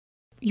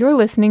You're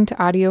listening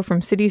to audio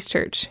from Cities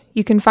Church.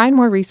 You can find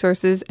more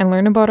resources and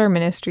learn about our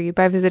ministry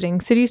by visiting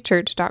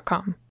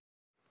citieschurch.com.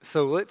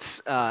 So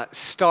let's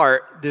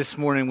start this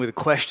morning with a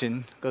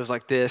question. It goes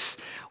like this.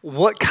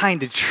 What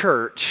kind of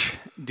church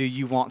do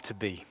you want to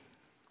be?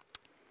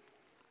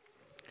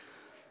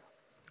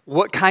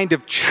 What kind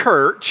of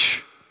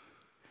church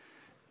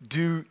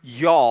do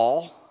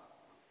y'all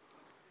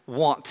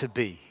want to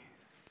be?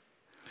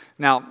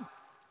 Now,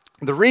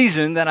 the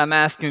reason that I'm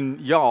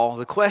asking y'all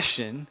the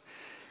question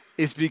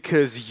is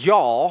because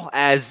y'all,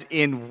 as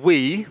in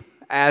we,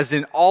 as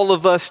in all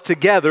of us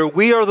together,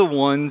 we are the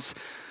ones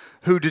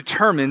who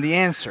determine the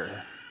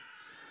answer.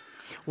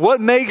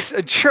 What makes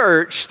a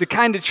church the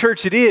kind of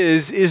church it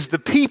is the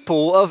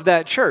people of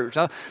that church.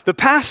 Now, the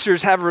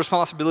pastors have a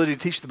responsibility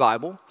to teach the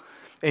Bible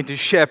and to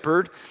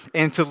shepherd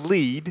and to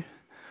lead,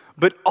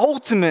 but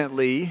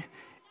ultimately,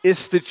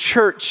 it's the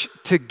church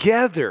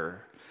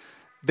together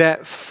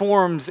that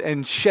forms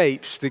and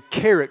shapes the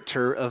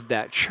character of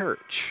that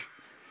church.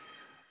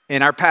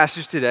 And our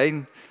passage today,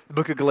 the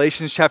book of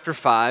Galatians Chapter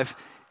 5,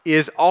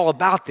 is all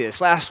about this.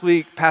 Last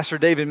week, Pastor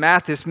David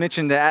Mathis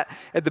mentioned that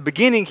at the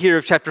beginning here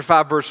of chapter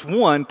 5, verse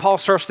 1, Paul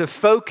starts to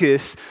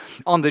focus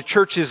on the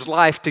church's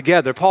life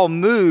together. Paul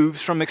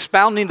moves from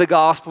expounding the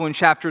gospel in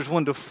chapters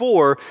 1 to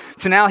 4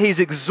 to now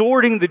he's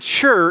exhorting the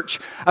church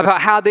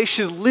about how they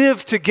should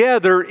live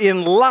together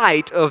in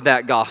light of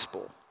that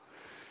gospel.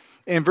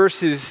 In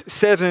verses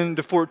 7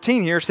 to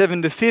 14 here,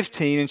 7 to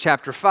 15 in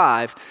chapter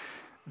 5,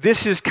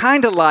 this is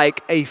kind of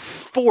like a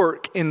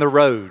fork in the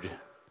road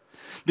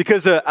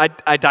because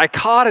a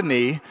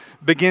dichotomy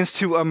begins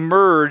to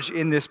emerge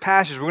in this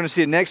passage. We're going to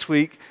see it next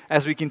week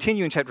as we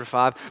continue in chapter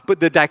 5, but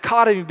the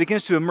dichotomy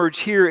begins to emerge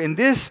here in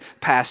this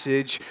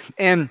passage,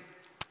 and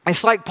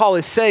it's like Paul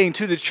is saying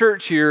to the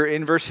church here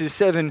in verses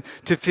 7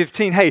 to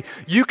 15, hey,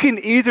 you can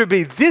either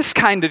be this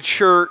kind of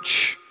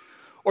church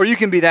or you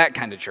can be that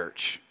kind of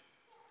church.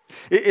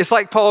 It's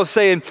like Paul is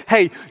saying,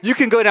 hey, you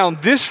can go down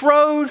this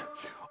road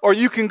or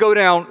you can go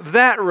down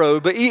that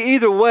road. But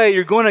either way,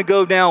 you're going to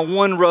go down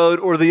one road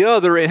or the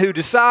other. And who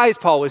decides,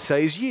 Paul would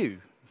say, is you.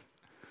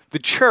 The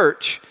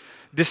church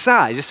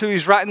decides. It's who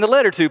he's writing the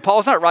letter to.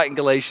 Paul's not writing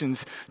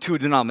Galatians to a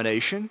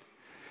denomination.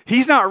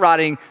 He's not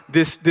writing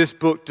this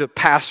book to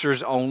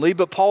pastors only,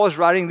 but Paul is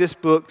writing this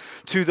book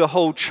to the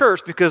whole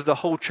church because the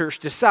whole church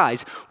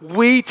decides.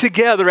 We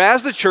together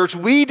as the church,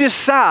 we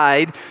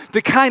decide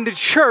the kind of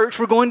church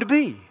we're going to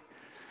be.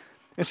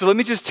 And so let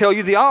me just tell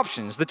you the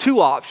options, the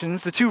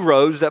two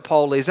roads that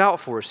Paul lays out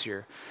for us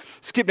here.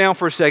 Skip down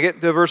for a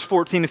second to verse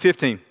 14 to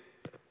 15.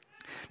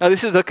 Now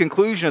this is the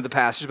conclusion of the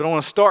passage, but I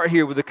want to start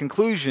here with the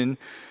conclusion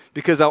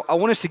because I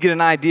want us to get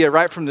an idea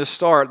right from the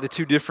start, the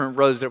two different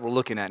roads that we're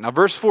looking at. Now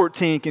verse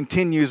 14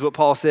 continues what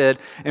Paul said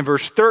in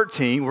verse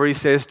 13 where he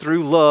says,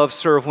 through love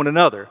serve one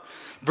another.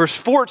 Verse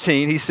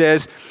 14 he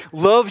says,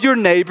 love your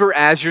neighbor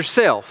as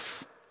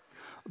yourself.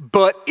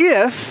 But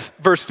if,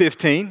 verse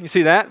 15, you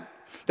see that?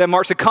 That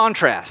marks a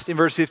contrast in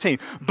verse 15.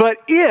 But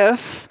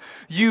if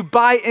you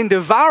bite and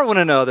devour one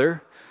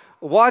another,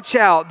 watch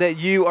out that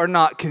you are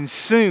not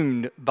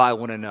consumed by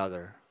one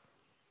another.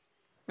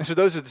 And so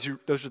those are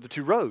the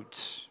two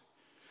roads.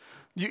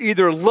 You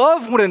either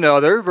love one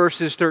another,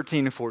 verses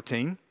 13 and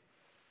 14,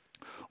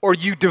 or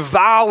you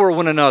devour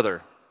one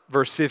another,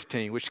 verse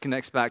 15, which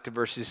connects back to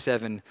verses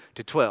 7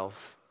 to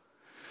 12.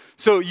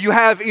 So you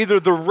have either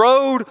the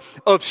road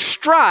of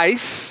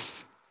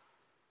strife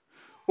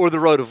or the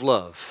road of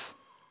love.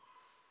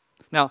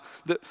 Now,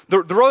 the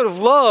road of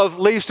love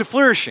leads to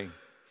flourishing.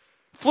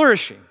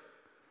 The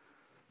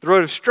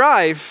road of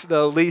strife,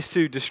 though, leads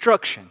to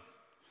destruction.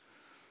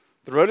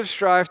 The road of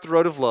strife, the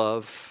road of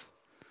love,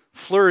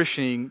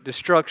 flourishing,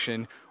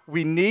 destruction.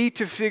 We need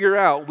to figure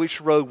out which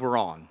road we're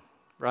on,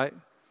 right?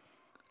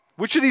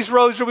 Which of these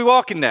roads are we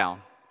walking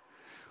down?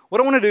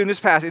 What I want to do in this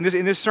passage,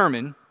 in this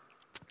sermon,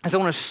 is I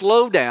want to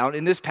slow down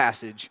in this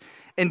passage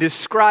and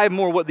describe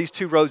more what these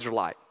two roads are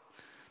like.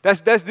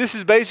 This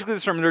is basically the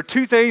sermon. There are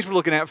two things we're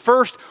looking at.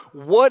 First,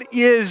 what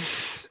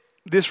is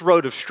this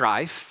road of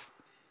strife?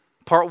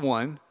 Part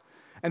one.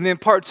 And then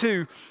part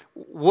two,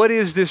 what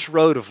is this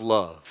road of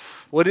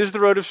love? What is the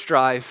road of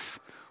strife?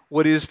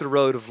 What is the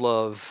road of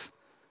love?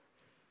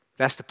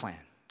 That's the plan.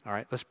 All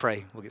right, let's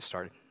pray. We'll get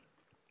started.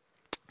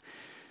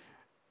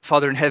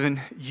 Father in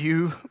heaven,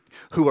 you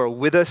who are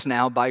with us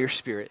now by your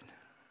Spirit,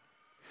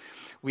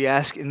 we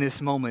ask in this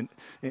moment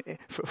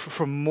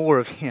for more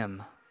of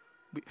Him.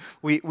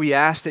 We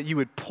ask that you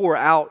would pour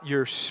out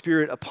your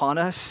Spirit upon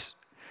us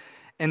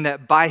and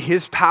that by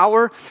His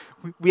power,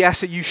 we ask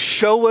that you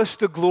show us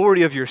the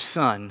glory of your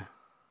Son.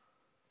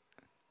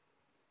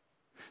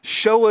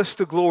 Show us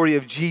the glory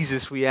of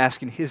Jesus, we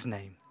ask in His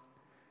name.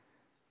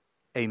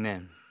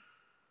 Amen.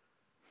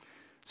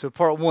 So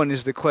part one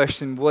is the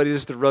question, what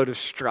is the road of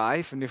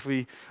strife? And if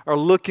we are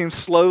looking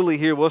slowly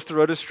here, what's the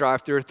road of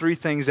strife? There are three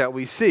things that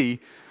we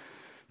see.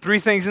 Three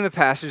things in the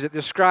passage that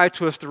describe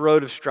to us the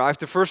road of strife.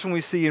 The first one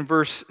we see in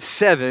verse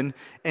 7,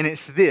 and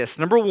it's this.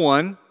 Number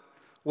one,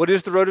 what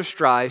is the road of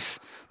strife?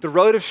 The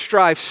road of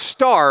strife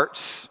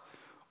starts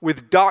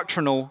with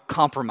doctrinal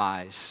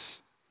compromise.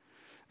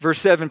 Verse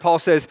 7, Paul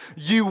says,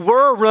 you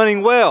were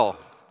running well.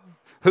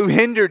 Who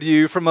hindered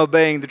you from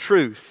obeying the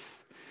truth?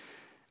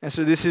 And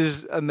so this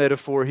is a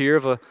metaphor here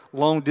of a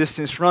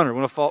long-distance runner.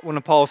 One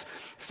of Paul's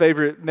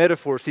favorite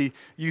metaphors. He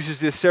uses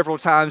this several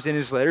times in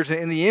his letters.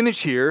 And the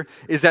image here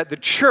is that the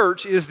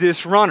church is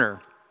this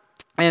runner.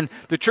 And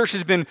the church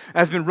has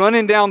been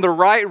running down the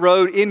right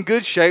road in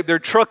good shape. They're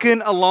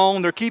trucking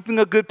along. They're keeping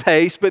a good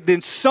pace. But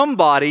then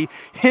somebody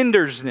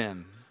hinders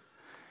them.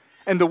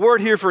 And the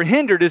word here for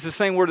hindered is the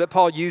same word that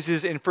Paul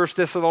uses in 1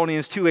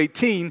 Thessalonians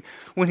 2:18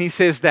 when he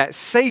says that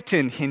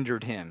Satan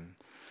hindered him.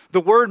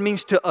 The word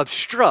means to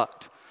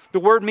obstruct. The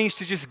word means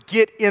to just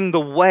get in the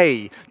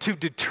way, to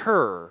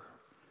deter.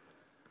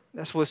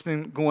 That's what's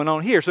been going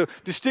on here. So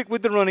to stick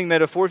with the running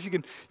metaphor, if you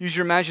can use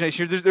your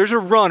imagination here, there's a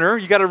runner.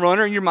 You got a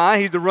runner in your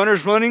mind. The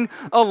runner's running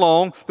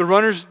along. The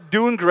runner's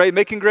doing great,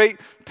 making great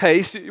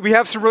pace. We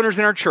have some runners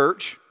in our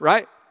church,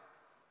 right?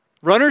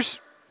 Runners?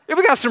 Yeah,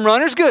 we got some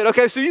runners. Good.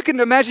 Okay, so you can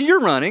imagine you're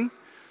running.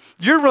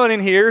 You're running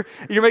here,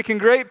 you're making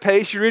great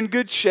pace, you're in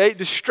good shape,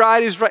 the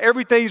stride is right,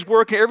 everything's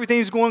working,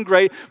 everything's going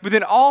great, but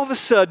then all of a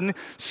sudden,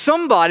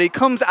 somebody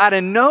comes out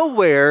of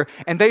nowhere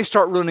and they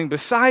start running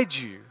beside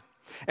you.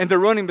 And they're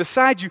running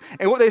beside you,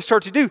 and what they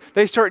start to do,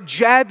 they start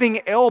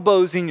jabbing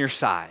elbows in your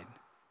side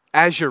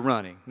as you're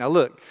running. Now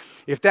look,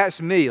 if that's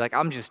me,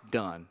 I'm just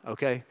done,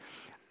 okay?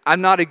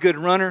 I'm not a good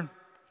runner.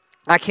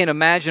 I can't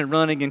imagine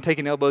running and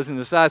taking elbows in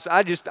the side, so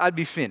I'd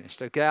be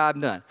finished, okay? I'm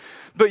done.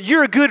 But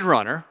you're a good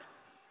runner.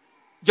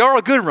 Y'all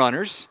are good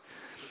runners.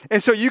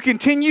 And so you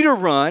continue to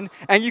run,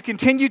 and you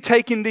continue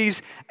taking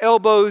these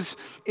elbows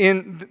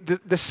in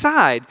the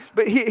side.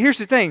 But here's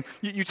the thing.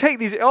 You take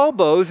these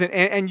elbows,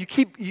 and you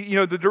keep,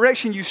 the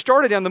direction you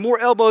started down, the more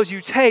elbows you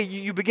take,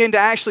 you begin to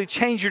actually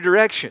change your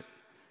direction.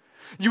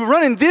 You're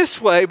running this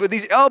way, but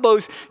these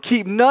elbows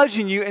keep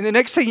nudging you, and the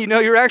next thing you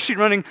know, you're actually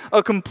running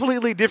a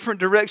completely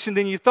different direction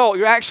than you thought.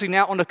 You're actually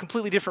now on a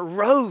completely different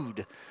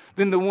road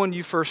than the one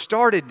you first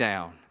started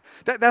down.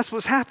 That's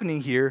what's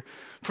happening here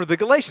for the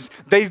Galatians.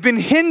 They've been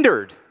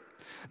hindered.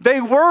 They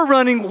were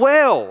running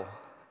well,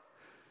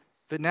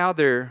 but now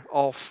they're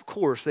off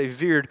course. They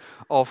veered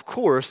off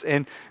course,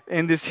 and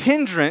this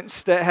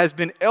hindrance that has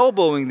been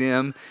elbowing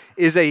them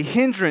is a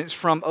hindrance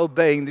from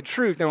obeying the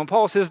truth. Now, when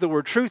Paul says the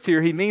word truth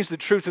here, he means the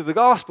truth of the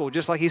gospel,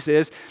 just like he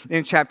says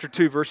in chapter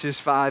 2, verses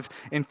 5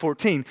 and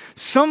 14.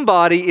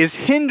 Somebody is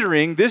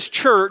hindering this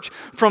church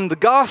from the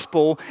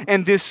gospel,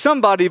 and this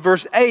somebody,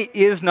 verse 8,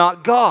 is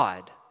not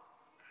God.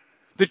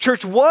 The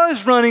church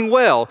was running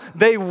well.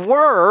 They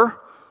were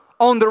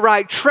on the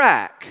right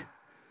track.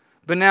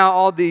 But now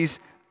all these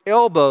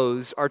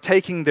elbows are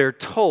taking their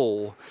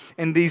toll,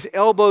 and these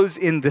elbows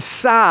in the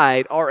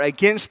side are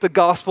against the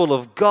gospel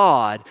of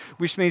God,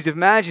 which means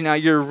imagine now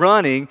you're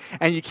running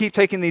and you keep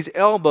taking these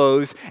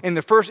elbows, and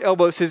the first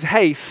elbow says,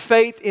 hey,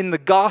 faith in the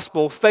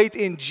gospel, faith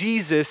in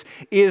Jesus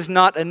is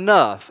not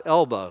enough,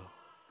 elbow.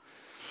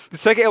 The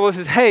second elbow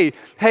says, hey,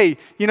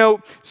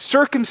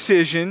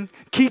 circumcision,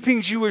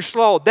 keeping Jewish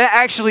law, that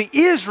actually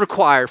is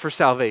required for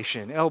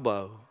salvation,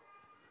 elbow.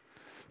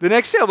 The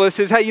next elbow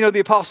says, hey, the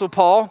Apostle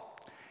Paul,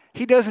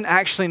 he doesn't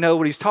actually know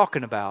what he's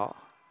talking about.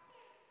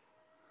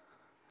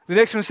 The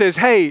next one says,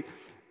 hey,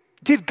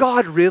 did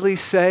God really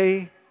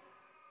say?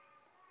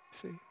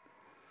 See?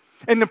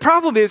 And the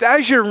problem is,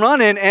 as you're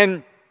running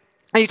and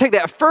you take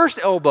that first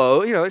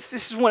elbow, this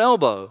is one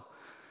elbow.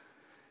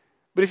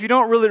 But if you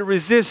don't really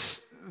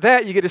resist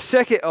that, you get a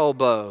second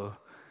elbow.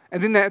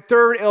 And then that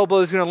third elbow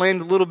is going to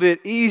land a little bit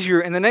easier.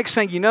 And the next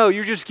thing you know,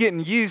 you're just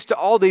getting used to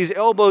all these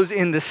elbows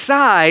in the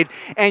side.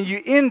 And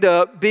you end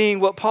up being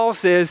what Paul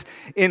says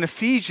in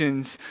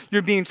Ephesians.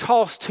 You're being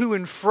tossed to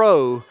and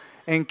fro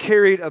and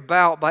carried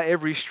about by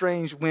every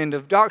strange wind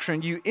of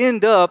doctrine. You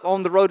end up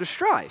on the road of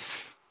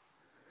strife.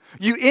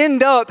 You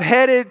end up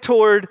headed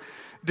toward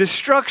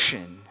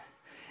destruction.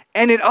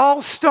 And it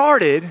all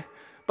started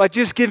by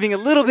just giving a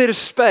little bit of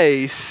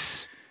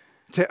space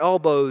to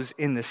elbows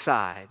in the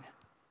side,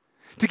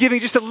 to giving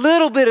just a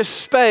little bit of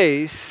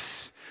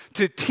space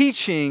to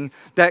teaching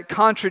that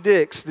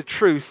contradicts the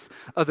truth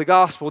of the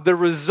gospel. The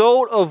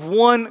result of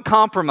one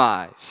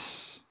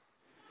compromise,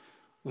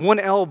 one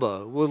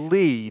elbow, will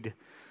lead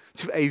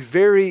to a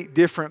very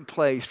different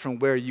place from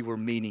where you were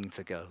meaning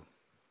to go.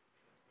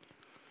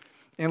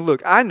 And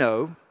look, I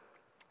know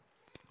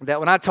that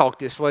when I talk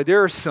this way,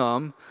 there are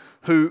some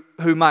who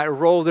might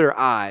roll their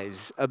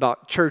eyes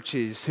about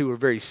churches who are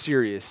very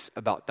serious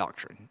about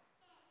doctrine.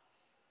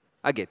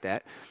 I get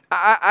that.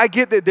 I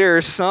get that there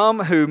are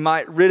some who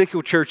might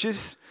ridicule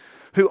churches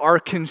who are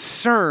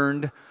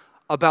concerned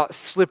about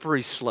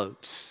slippery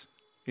slopes.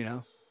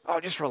 Oh,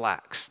 just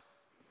relax.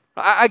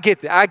 I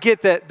get that. I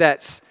get that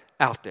that's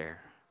out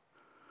there.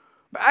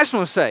 But I just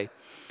want to say,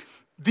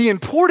 the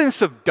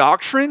importance of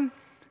doctrine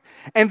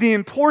and the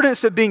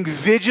importance of being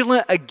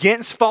vigilant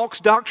against false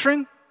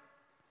doctrine,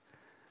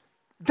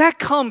 that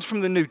comes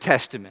from the New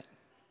Testament,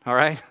 all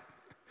right?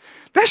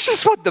 That's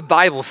just what the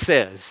Bible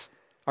says,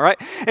 all right?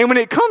 And when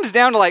it comes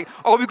down to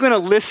are we going to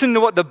listen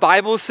to what the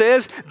Bible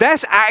says?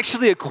 That's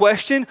actually a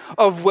question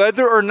of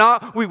whether or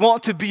not we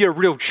want to be a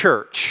real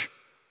church.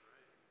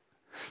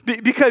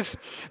 Because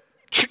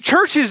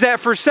churches that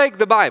forsake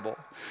the Bible,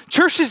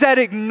 churches that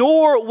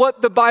ignore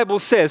what the Bible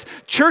says,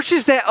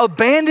 churches that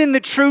abandon the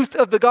truth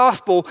of the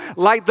gospel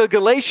like the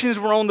Galatians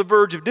were on the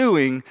verge of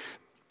doing,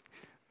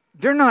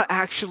 they're not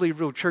actually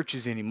real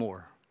churches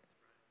anymore.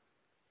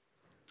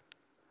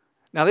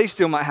 Now, they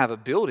still might have a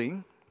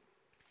building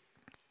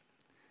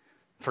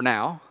for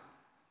now.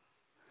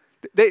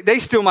 They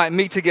still might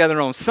meet together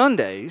on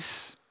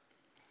Sundays.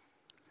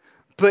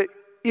 But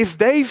if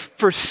they've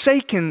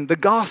forsaken the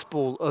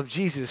gospel of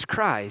Jesus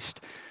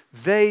Christ,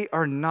 they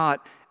are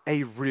not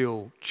a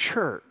real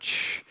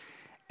church.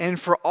 And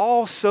for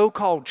all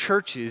so-called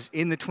churches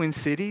in the Twin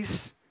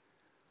Cities,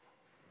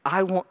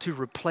 I want to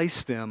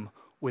replace them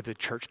with a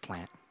church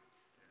plant.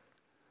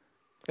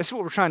 That's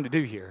what we're trying to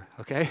do here,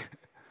 okay?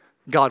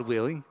 God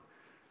willing.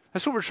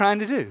 That's what we're trying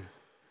to do.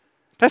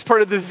 That's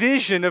part of the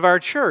vision of our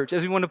church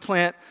as we want to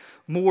plant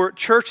more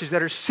churches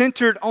that are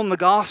centered on the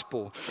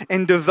gospel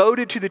and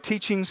devoted to the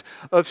teachings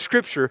of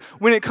Scripture.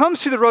 When it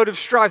comes to the road of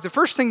strife, the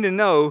first thing to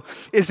know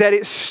is that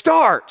it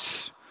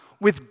starts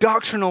with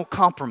doctrinal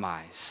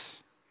compromise.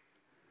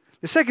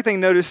 The second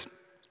thing, notice,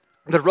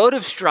 the road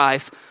of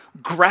strife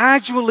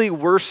gradually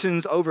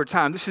worsens over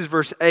time. This is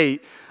verse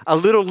 8. A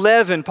little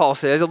leaven, Paul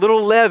says, a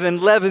little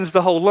leaven leavens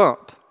the whole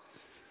lump.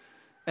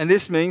 And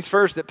this means,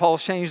 first, that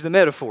Paul's changed the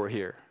metaphor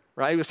here.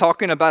 Right? He was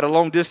talking about a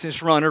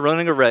long-distance runner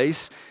running a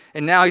race,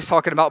 and now he's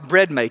talking about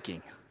bread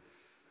making.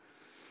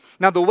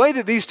 Now, the way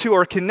that these two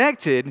are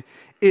connected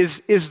is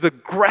the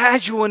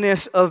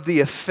gradualness of the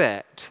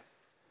effect.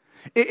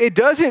 It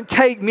doesn't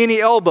take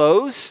many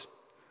elbows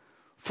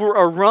for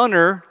a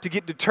runner to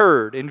get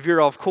deterred and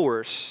veer off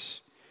course.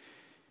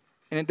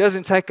 And it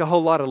doesn't take a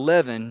whole lot of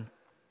leaven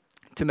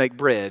to make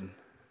bread.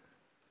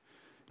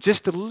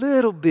 Just a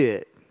little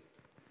bit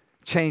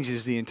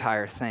changes the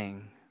entire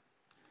thing.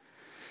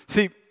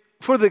 See,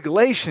 for the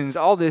Galatians,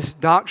 all this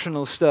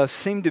doctrinal stuff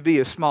seemed to be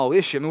a small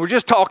issue. I mean, we're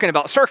just talking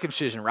about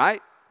circumcision,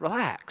 right?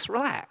 Relax.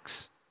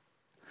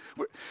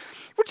 We're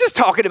just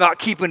talking about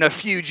keeping a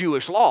few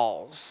Jewish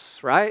laws,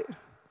 right?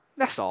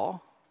 That's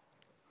all.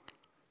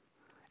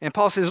 And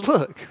Paul says,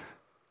 look,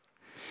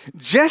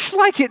 just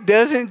like it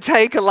doesn't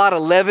take a lot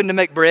of leaven to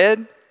make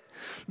bread,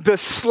 the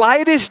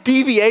slightest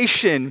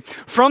deviation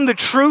from the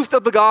truth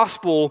of the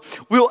gospel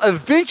will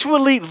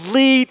eventually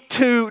lead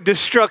to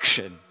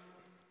destruction.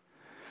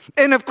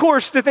 And of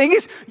course, the thing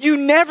is, you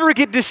never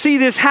get to see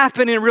this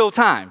happen in real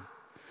time.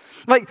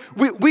 Like,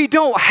 we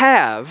don't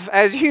have,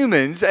 as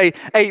humans, we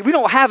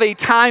don't have a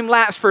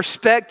time-lapse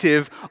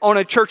perspective on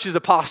a church's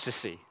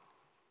apostasy.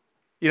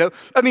 You know,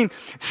 I mean,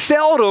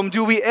 seldom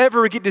do we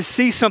ever get to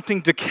see something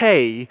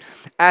decay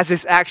as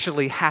it's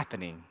actually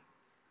happening.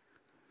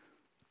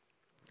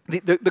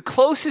 The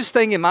closest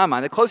thing in my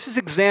mind, the closest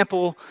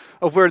example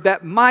of where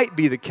that might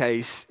be the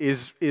case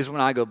is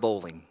when I go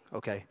bowling,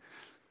 okay?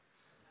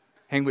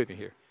 Hang with me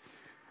here.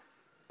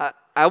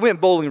 I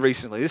went bowling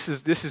recently. This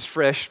is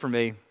fresh for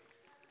me.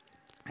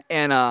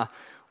 And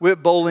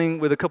went bowling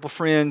with a couple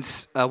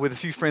friends, with a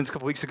few friends a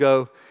couple weeks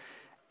ago.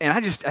 And I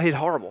hit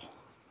horrible,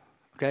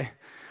 okay?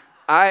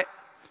 I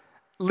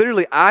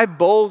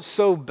bowled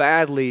so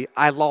badly,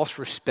 I lost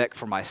respect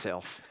for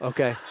myself,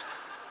 okay?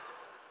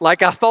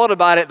 Like, I thought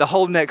about it the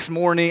whole next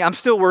morning. I'm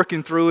still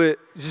working through it,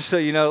 just so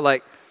you know,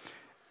 like,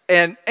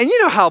 and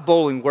you know how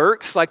bowling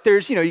works. Like,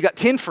 there's, you got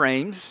 10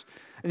 frames,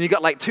 and you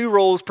got like 2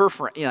 rolls per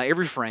frame,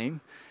 every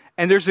frame.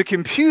 And there's a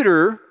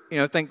computer,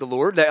 thank the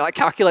Lord, that like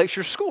calculates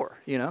your score,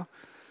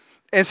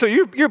 And so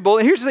you're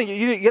bowling. Here's the thing: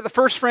 you get the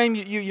first frame,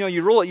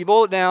 you roll it, you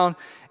bowl it down,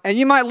 and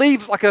you might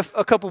leave like a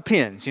couple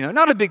pins.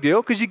 Not a big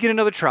deal because you get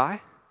another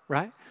try,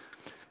 right?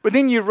 But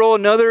then you roll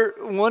another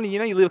one, and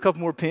you leave a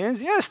couple more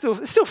pins. Yeah, it's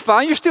still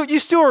fine. You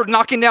still are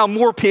knocking down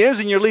more pins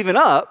than you're leaving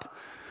up.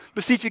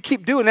 But see, if you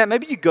keep doing that,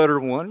 maybe you gutter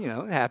one.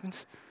 It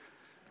happens,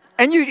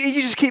 and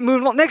you just keep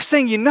moving along. Next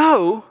thing you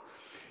know,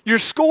 your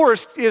score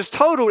is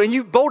totaled, and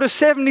you bowled a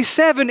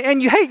 77,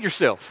 and you hate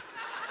yourself.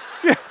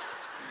 Yeah.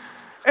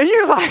 And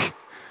you're like,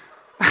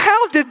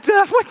 how did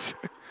that,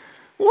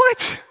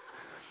 what?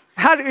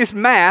 It's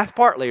math,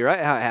 partly, right,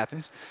 how it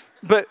happens.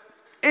 But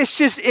it's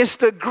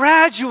the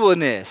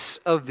gradualness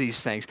of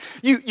these things.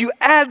 You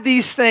add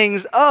these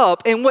things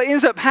up, and what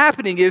ends up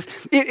happening is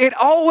it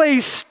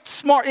always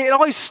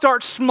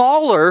starts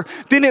smaller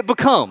than it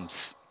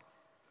becomes,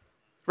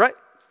 right?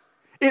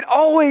 It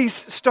always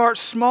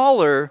starts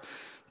smaller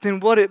than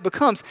what it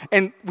becomes.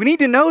 And we need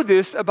to know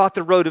this about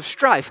the road of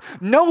strife.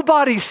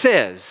 Nobody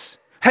says,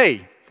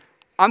 hey,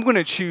 I'm going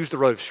to choose the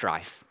road of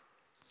strife.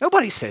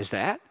 Nobody says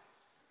that.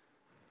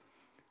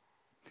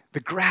 The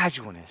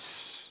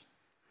gradualness.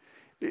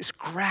 It's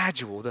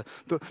gradual.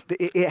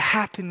 It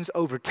happens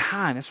over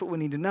time. That's what we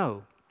need to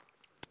know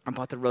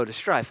about the road of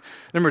strife.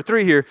 Number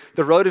 3 here,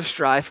 the road of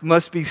strife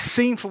must be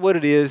seen for what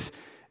it is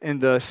and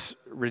thus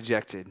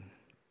rejected.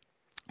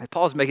 And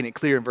Paul's making it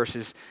clear in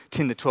verses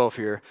 10 to 12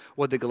 here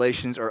what the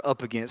Galatians are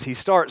up against. He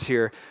starts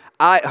here,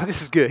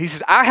 this is good. He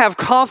says, I have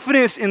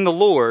confidence in the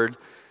Lord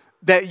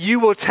that you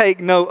will take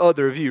no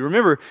other view.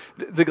 Remember,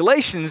 the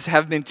Galatians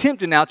have been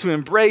tempted now to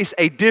embrace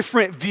a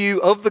different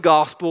view of the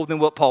gospel than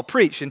what Paul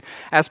preached. And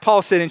as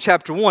Paul said in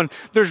chapter 1,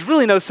 there's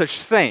really no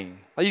such thing.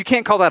 You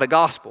can't call that a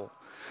gospel.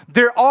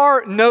 There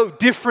are no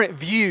different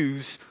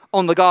views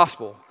on the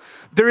gospel.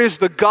 There is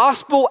the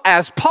gospel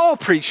as Paul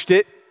preached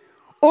it,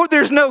 or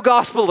there's no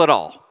gospel at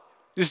all.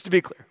 Just to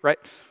be clear, right?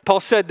 Paul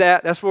said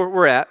that. That's where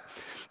we're at.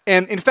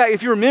 And in fact,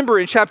 if you remember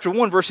in chapter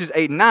 1, verses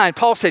 8 and 9,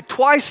 Paul said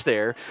twice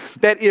there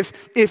that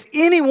if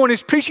anyone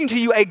is preaching to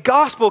you a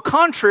gospel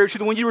contrary to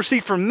the one you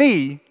received from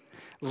me,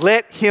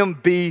 let him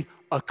be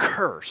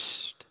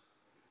accursed.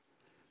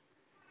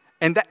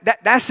 And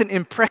that's an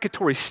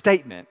imprecatory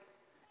statement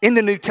in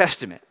the New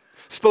Testament,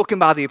 spoken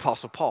by the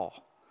Apostle Paul.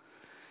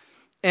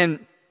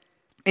 And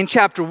in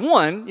chapter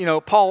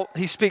 1, Paul,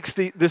 he speaks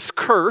this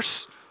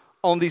curse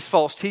on these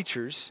false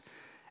teachers.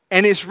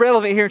 And it's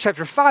relevant here in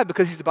chapter 5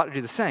 because he's about to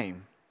do the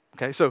same.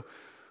 Okay, so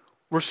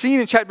we're seeing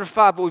in chapter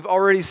 5 what we've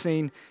already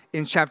seen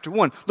in chapter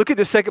 1. Look at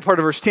the second part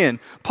of verse 10.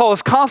 Paul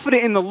is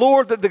confident in the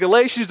Lord that the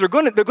Galatians, they're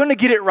going to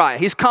get it right.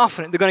 He's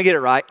confident they're going to get it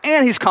right.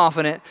 And he's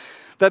confident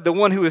that the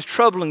one who is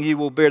troubling you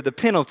will bear the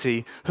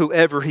penalty,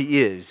 whoever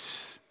he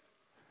is.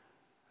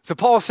 So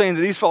Paul is saying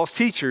that these false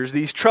teachers,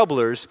 these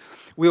troublers,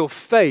 will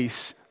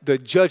face the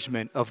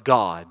judgment of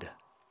God.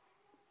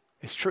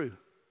 It's true.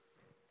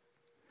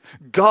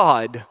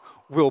 God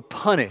will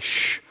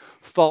punish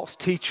false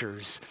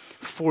teachers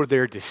for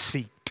their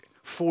deceit,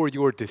 for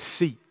your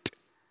deceit.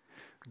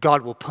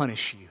 God will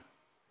punish you.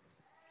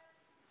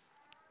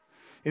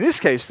 In this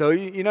case, though,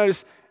 you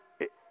notice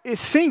it's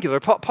singular.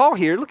 Paul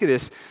here, look at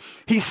this.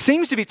 He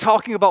seems to be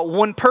talking about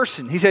one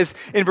person. He says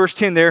in verse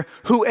 10 there,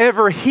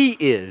 whoever he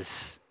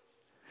is.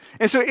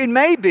 And so it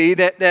may be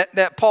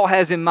that Paul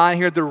has in mind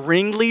here the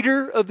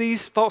ringleader of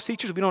these false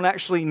teachers. We don't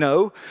actually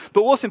know.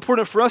 But what's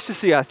important for us to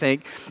see, I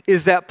think,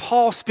 is that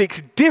Paul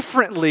speaks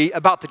differently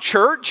about the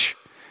church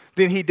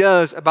than he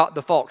does about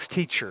the false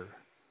teacher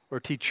or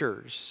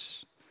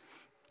teachers.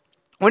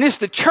 When it's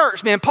the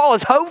church, man, Paul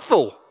is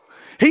hopeful.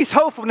 He's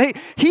hopeful. And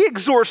he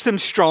exhorts them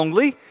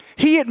strongly.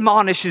 He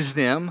admonishes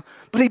them,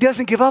 but he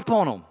doesn't give up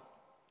on them,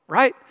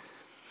 right?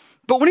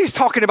 But when he's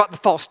talking about the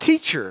false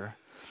teacher,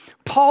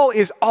 Paul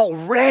is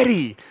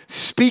already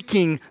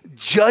speaking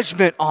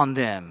judgment on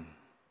them,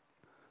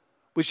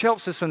 which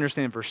helps us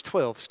understand verse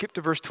 12. Skip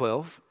to verse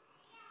 12.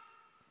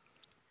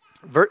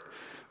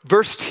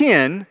 Verse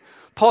 10,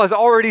 Paul has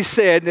already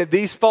said that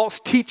these false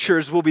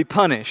teachers will be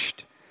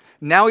punished.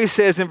 Now he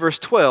says in verse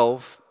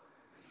 12,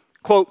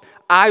 quote,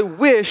 I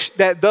wish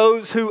that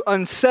those who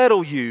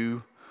unsettle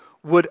you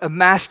would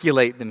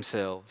emasculate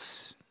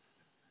themselves.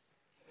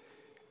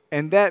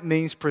 And that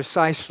means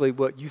precisely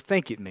what you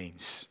think it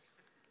means,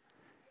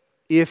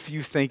 if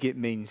you think it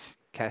means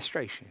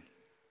castration.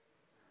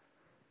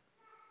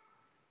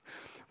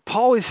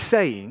 Paul is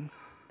saying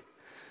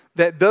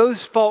that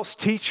those false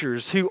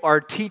teachers who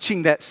are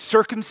teaching that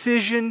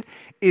circumcision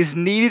is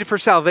needed for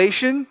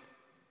salvation,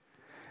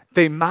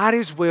 they might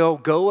as well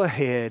go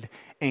ahead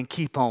and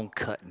keep on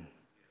cutting.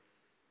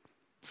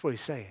 That's what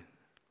he's saying.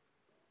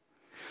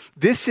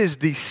 This is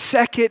the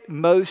second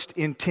most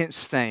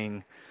intense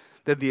thing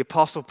that the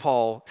Apostle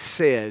Paul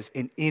says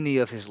in any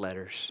of his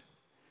letters.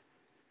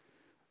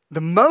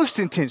 The most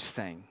intense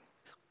thing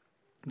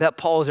that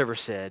Paul has ever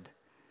said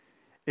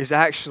is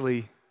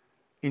actually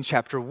in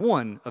chapter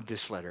 1 of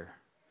this letter,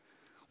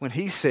 when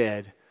he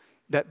said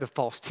that the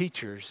false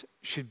teachers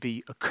should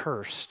be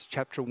accursed,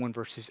 chapter 1,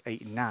 verses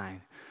 8 and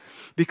 9.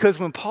 Because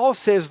when Paul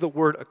says the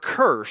word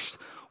accursed,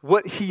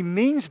 what he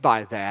means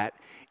by that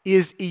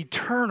is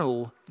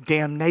eternal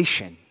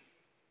damnation,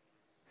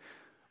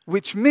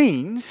 which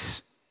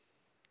means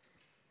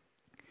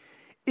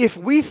if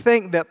we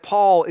think that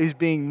Paul is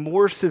being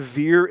more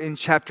severe in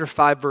chapter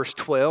 5, verse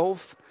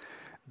 12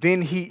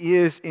 than he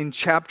is in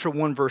chapter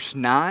 1, verse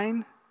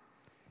 9,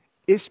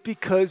 it's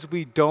because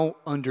we don't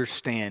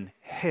understand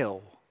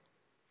hell.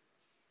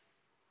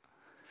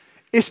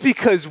 It's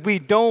because we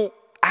don't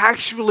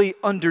actually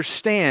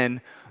understand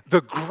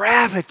the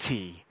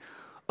gravity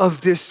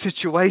of this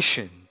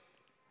situation.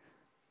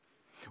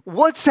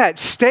 What's at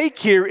stake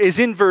here is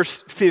in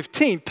verse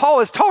 15. Paul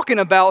is talking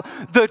about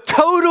the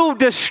total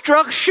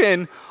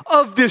destruction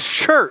of this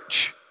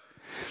church.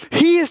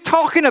 He is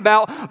talking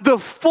about the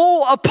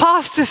full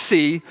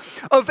apostasy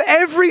of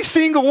every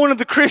single one of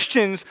the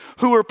Christians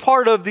who were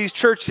part of these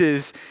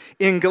churches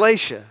in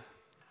Galatia.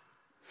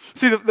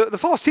 See, the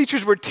false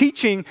teachers were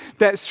teaching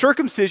that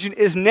circumcision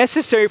is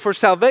necessary for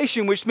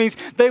salvation, which means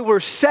they were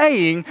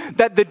saying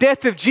that the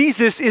death of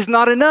Jesus is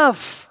not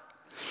enough.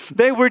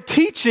 They were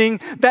teaching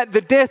that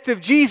the death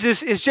of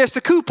Jesus is just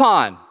a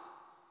coupon.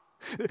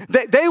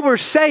 They were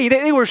saying,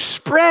 they were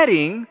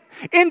spreading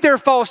in their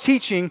false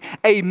teaching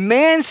a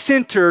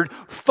man-centered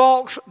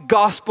false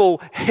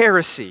gospel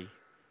heresy.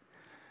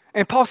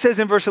 And Paul says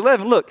in verse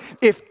 11, look,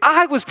 if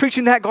I was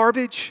preaching that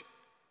garbage,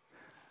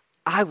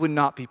 I would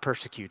not be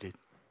persecuted.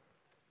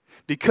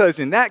 Because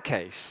in that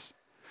case,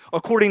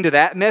 according to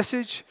that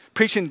message,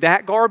 preaching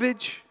that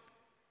garbage,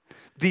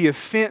 the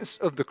offense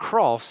of the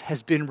cross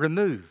has been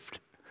removed.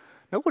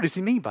 Now, what does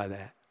he mean by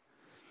that?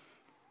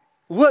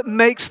 What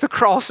makes the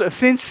cross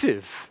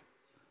offensive?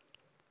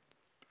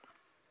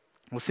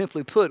 Well,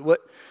 simply put,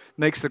 what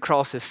makes the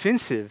cross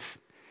offensive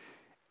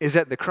is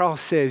that the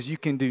cross says you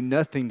can do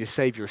nothing to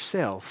save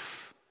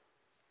yourself.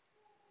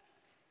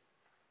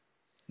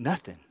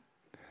 Nothing.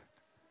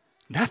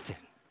 Nothing.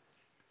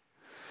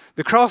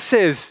 The cross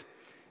says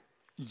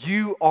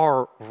you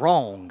are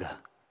wrong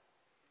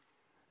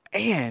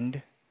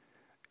and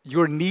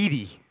you're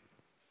needy.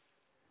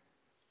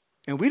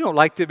 And we don't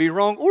like to be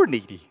wrong or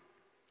needy,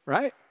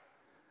 right?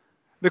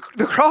 The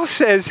cross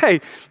says, hey,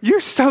 you're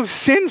so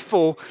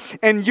sinful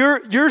and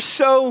you're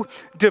so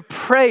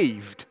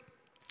depraved.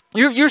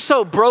 You're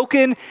so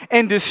broken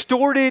and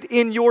distorted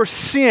in your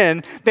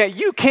sin that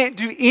you can't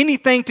do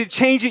anything to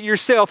change it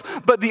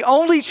yourself. But the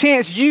only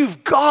chance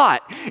you've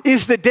got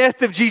is the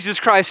death of Jesus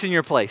Christ in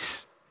your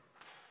place.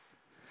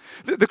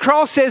 The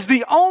cross says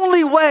the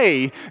only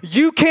way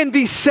you can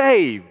be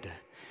saved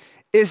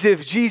is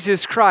if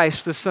Jesus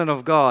Christ, the Son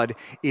of God,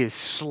 is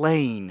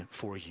slain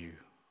for you.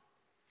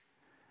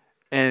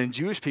 And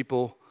Jewish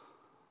people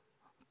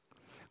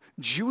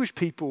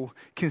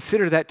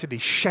consider that to be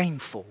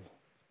shameful.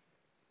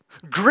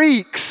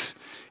 Greeks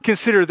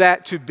consider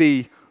that to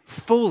be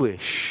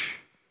foolish.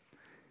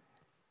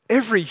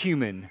 Every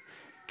human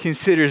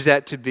considers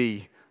that to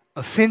be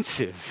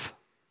offensive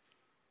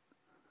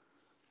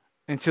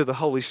until the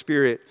Holy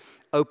Spirit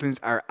opens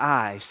our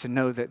eyes to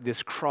know that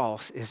this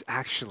cross is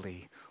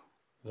actually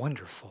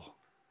wonderful.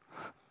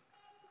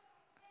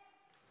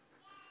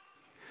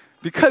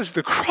 Because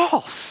the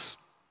cross,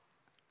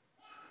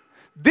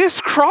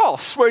 this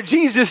cross where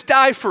Jesus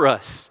died for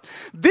us,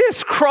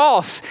 this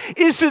cross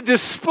is the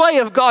display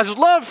of God's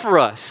love for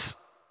us.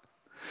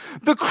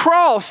 The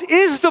cross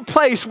is the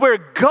place where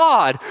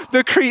God,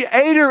 the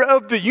creator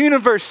of the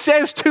universe,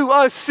 says to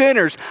us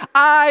sinners,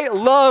 I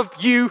love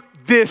you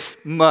this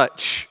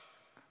much.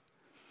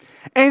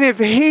 And if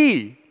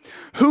he,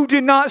 who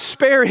did not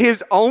spare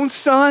his own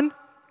son,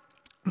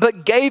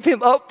 but gave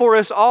him up for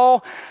us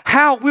all,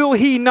 how will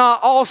he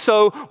not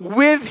also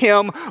with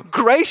him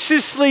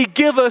graciously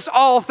give us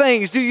all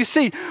things? Do you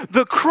see?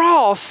 The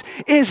cross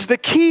is the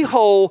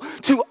keyhole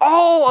to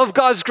all of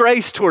God's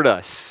grace toward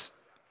us.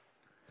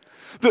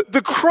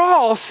 The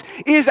cross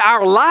is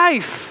our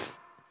life.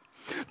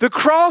 The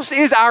cross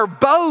is our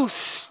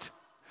boast.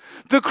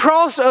 The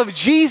cross of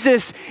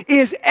Jesus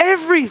is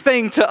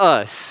everything to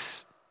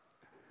us.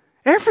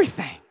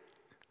 Everything.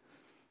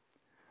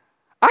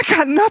 I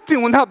got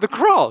nothing without the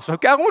cross,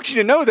 okay? I want you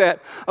to know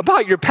that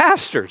about your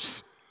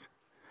pastors.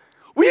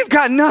 We've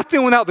got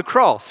nothing without the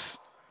cross.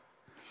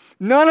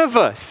 None of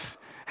us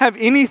have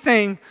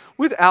anything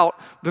without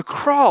the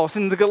cross.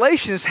 And the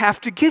Galatians have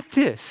to get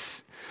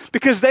this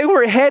because they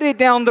were headed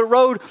down the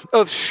road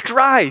of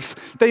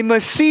strife. They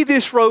must see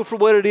this road for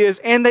what it is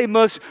and they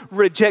must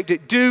reject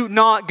it. Do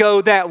not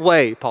go that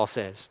way, Paul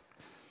says.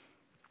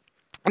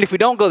 And if we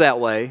don't go that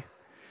way,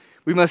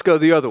 we must go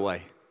the other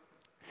way.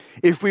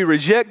 If we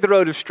reject the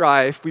road of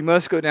strife, we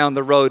must go down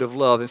the road of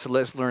love. And so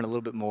let's learn a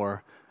little bit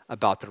more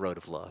about the road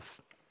of love.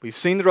 We've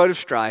seen the road of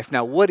strife.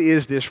 Now, what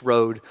is this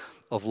road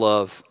of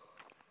love?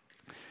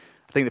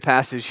 I think the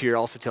passage here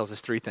also tells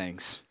us three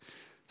things.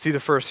 See the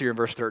first here in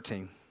verse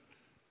 13.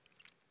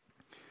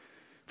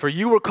 For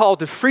you were called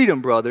to freedom,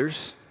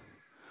 brothers,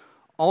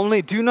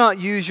 only do not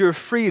use your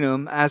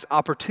freedom as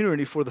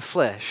opportunity for the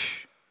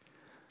flesh.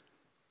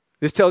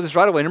 This tells us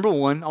right away, number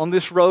one, on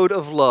this road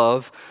of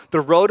love, the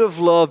road of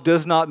love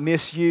does not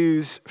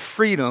misuse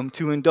freedom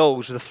to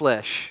indulge the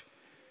flesh.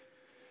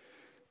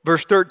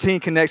 Verse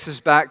 13 connects us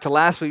back to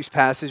last week's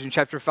passage in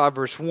chapter 5,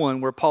 verse 1,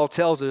 where Paul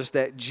tells us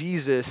that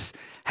Jesus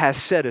has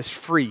set us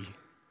free.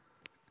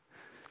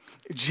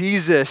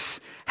 Jesus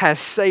has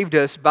saved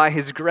us by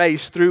his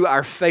grace through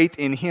our faith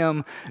in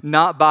him,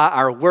 not by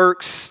our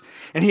works.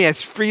 And he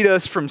has freed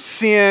us from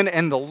sin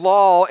and the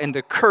law and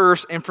the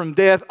curse and from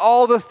death,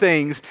 all the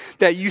things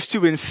that used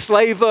to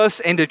enslave us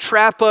and to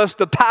trap us.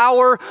 The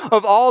power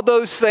of all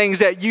those things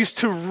that used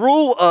to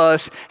rule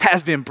us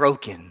has been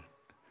broken.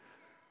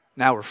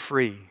 Now we're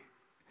free.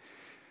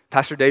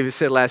 Pastor David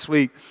said last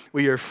week,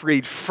 we are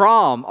freed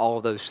from all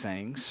of those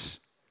things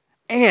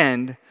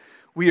and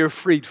we are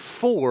freed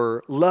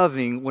for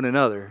loving one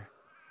another.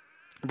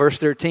 Verse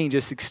 13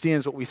 just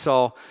extends what we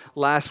saw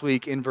last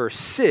week in verse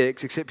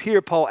 6, except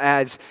here Paul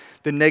adds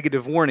the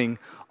negative warning,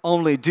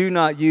 only do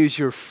not use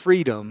your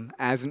freedom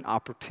as an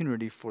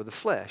opportunity for the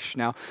flesh.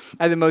 Now,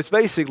 at the most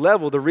basic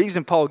level, the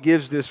reason Paul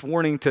gives this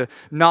warning to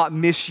not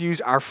misuse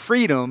our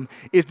freedom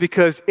is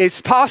because it's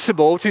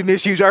possible to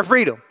misuse our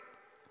freedom.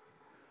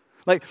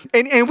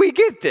 And we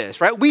get this,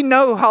 right? We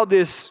know how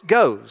this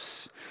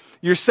goes.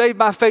 You're saved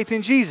by faith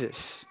in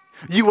Jesus.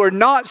 You are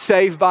not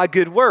saved by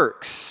good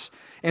works.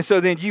 And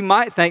so then you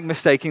might think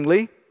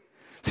mistakenly,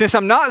 since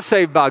I'm not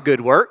saved by good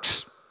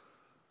works,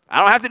 I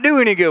don't have to do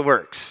any good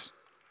works.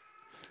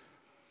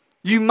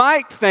 You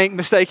might think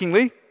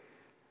mistakenly,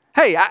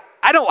 hey,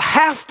 I don't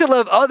have to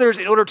love others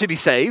in order to be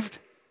saved.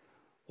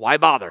 Why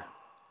bother?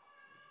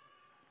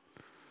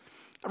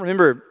 I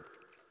remember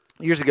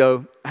years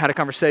ago, I had a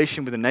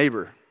conversation with a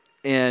neighbor.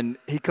 and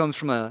he comes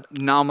from a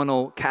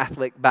nominal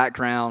Catholic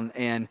background,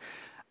 and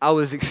I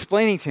was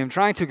explaining to him,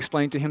 trying to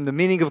explain to him the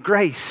meaning of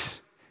grace.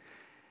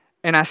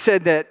 And I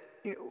said that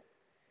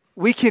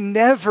we can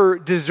never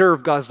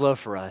deserve God's love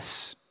for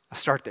us. I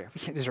start there.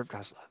 We can't deserve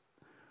God's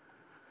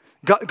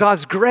love.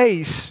 God's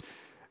grace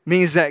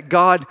means that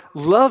God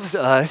loves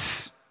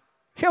us.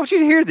 Hey, I want you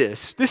to hear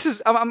this.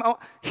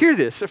 Hear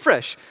this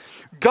afresh.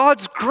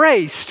 God's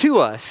grace to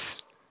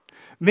us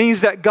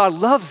means that God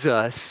loves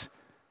us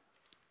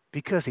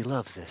because he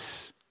loves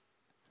us.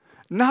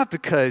 Not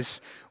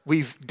because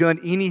we've done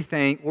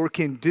anything or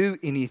can do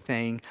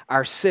anything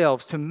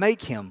ourselves to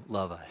make him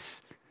love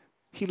us.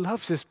 He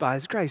loves us by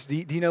his grace. Do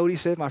you know what he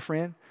said, my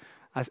friend?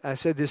 I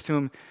said this to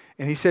him,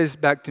 and he says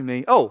back to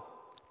me, oh,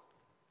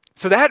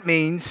 so that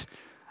means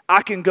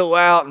I can go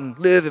out and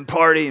live and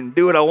party and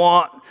do what I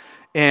want,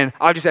 and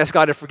I'll just ask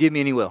God to forgive me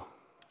and he will.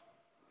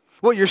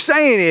 What you're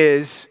saying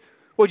is,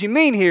 what you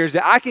mean here is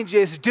that I can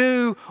just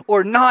do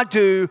or not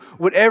do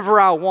whatever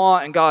I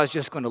want, and God's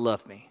just going to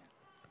love me.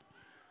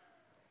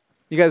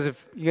 You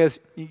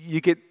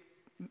get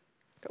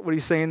what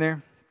he's saying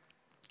there?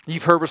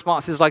 You've heard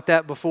responses like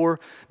that before.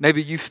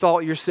 Maybe you've thought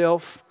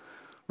yourself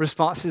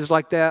responses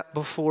like that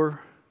before.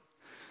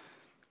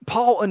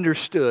 Paul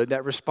understood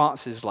that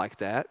responses like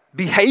that,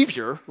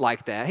 behavior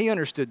like that, he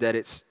understood that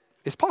it's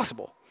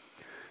possible.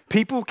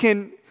 People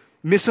can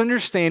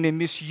misunderstand and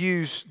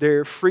misuse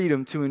their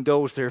freedom to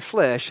indulge their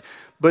flesh,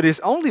 but it's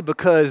only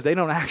because they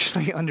don't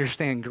actually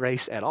understand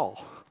grace at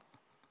all.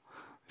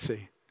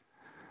 See,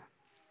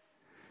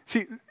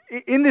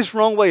 in this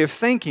wrong way of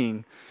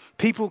thinking,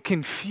 people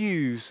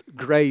confuse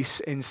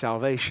grace and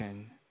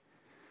salvation.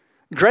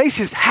 Grace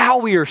is how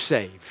we are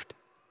saved.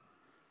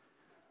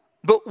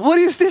 But what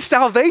is this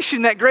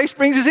salvation that grace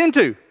brings us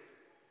into?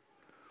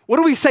 What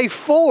are we saved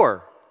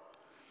for?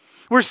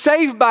 We're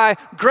saved by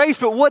grace,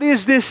 but what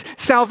is this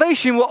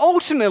salvation? Well,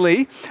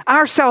 ultimately,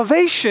 our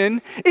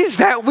salvation is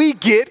that we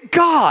get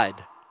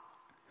God.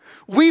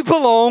 We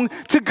belong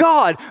to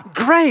God.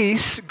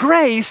 Grace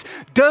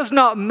does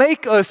not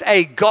make us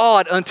a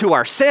God unto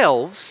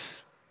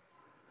ourselves,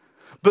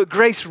 but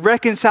grace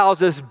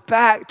reconciles us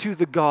back to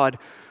the God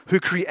who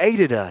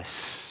created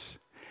us.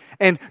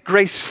 And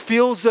grace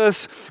fills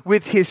us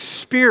with his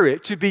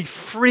Spirit to be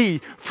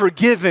free,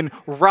 forgiven,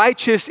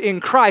 righteous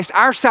in Christ.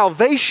 Our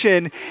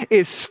salvation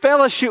is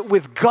fellowship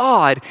with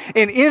God.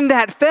 And in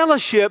that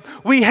fellowship,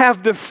 we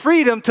have the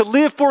freedom to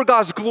live for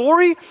God's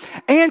glory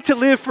and to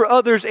live for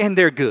others and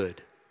their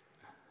good.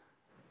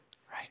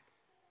 Right?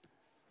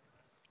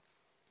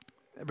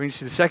 That brings us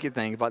to the second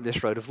thing about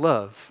this road of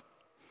love.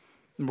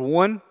 Number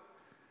one,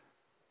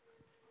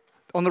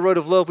 on the road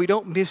of love, we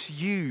don't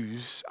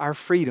misuse our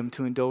freedom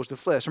to indulge the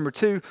flesh. Number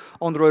two,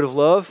 on the road of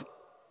love,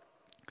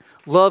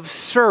 love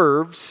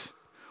serves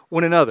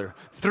one another.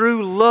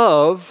 Through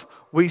love,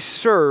 we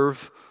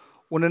serve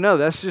one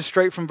another. That's just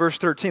straight from verse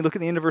 13. Look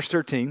at the end of verse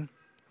 13.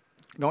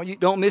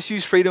 Don't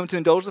misuse freedom to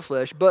indulge the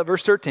flesh. But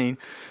verse 13,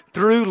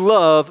 through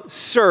love,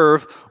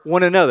 serve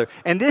one another.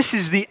 And this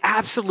is the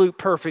absolute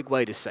perfect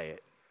way to say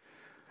it.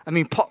 I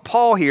mean,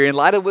 Paul here, in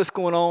light of what's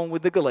going on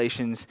with the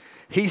Galatians,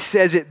 he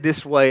says it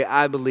this way,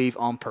 I believe,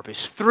 on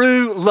purpose.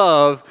 Through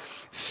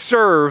love,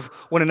 serve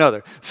one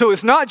another. So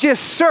it's not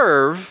just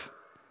serve,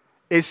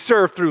 it's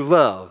serve through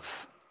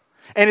love.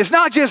 And it's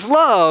not just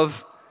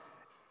love,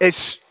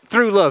 it's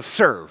through love,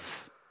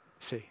 serve.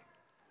 See?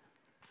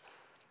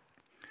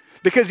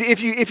 Because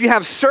if you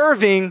have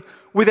serving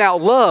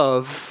without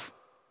love,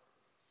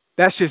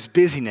 that's just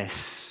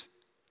busyness.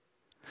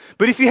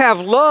 But if you have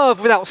love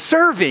without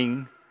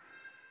serving,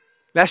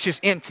 that's just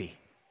empty.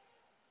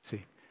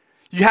 See,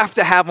 you have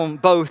to have them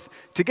both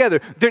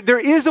together. There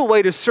is a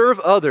way to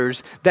serve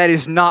others that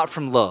is not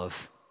from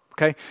love.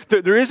 Okay,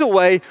 there is a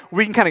way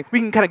we can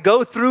kind of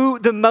go through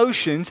the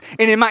motions,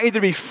 and it might either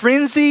be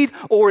frenzied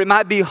or it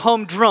might be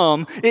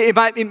humdrum.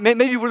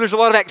 Maybe where there's a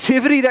lot of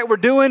activity that we're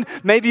doing.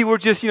 Maybe we're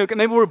just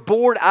maybe we're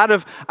bored out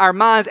of our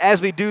minds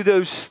as we do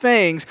those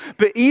things.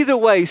 But either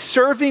way,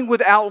 serving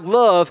without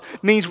love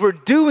means we're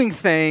doing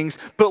things,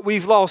 but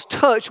we've lost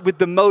touch with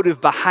the motive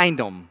behind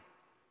them.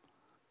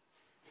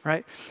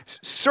 Right?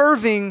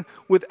 Serving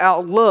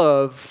without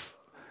love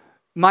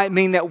might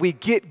mean that we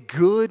get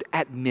good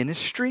at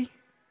ministry.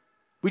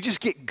 We just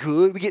get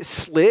good. We get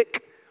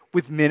slick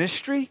with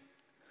ministry.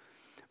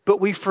 But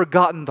we've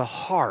forgotten the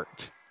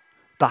heart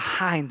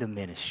behind the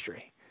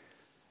ministry.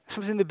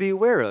 Something to be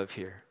aware of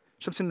here.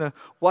 Something to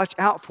watch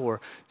out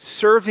for.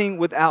 Serving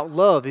without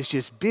love is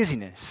just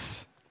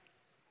busyness.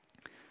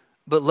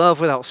 But love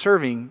without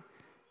serving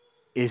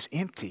is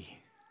empty.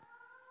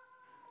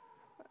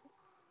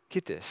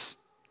 Get this.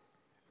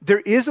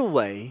 There is a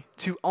way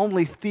to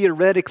only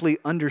theoretically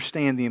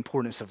understand the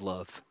importance of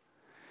love.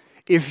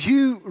 If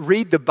you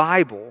read the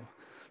Bible,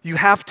 you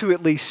have to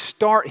at least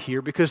start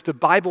here because the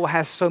Bible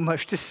has so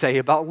much to say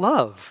about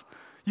love.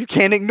 You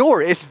can't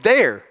ignore it. It's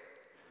there.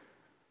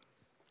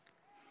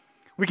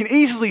 We can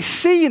easily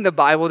see in the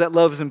Bible that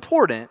love is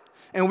important,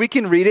 and we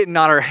can read it and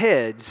nod our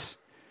heads.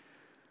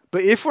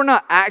 But if we're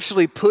not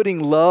actually putting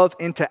love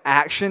into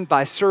action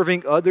by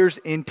serving others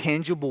in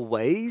tangible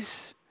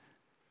ways,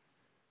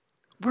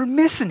 we're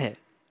missing it.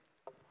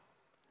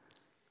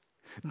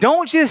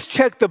 Don't just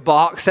check the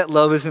box that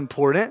love is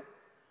important.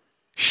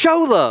 Show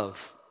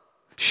love.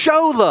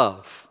 Show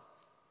love.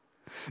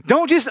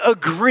 Don't just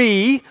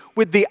agree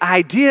with the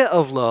idea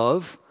of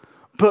love,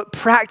 but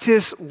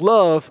practice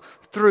love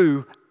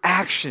through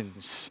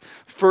actions.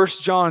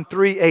 1 John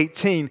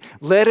 3:18,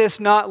 let us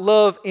not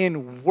love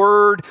in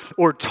word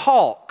or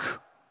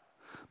talk,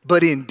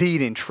 but in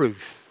deed and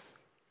truth.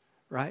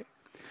 Right?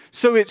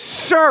 So it's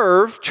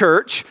serve,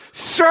 church,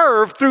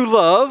 serve through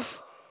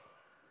love,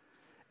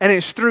 and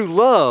it's through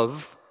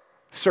love,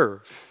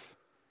 serve.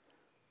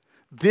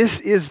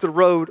 This is the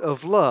road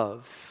of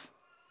love.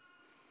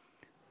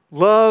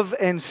 Love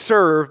and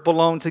serve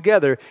belong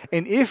together.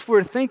 And if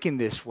we're thinking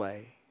this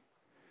way,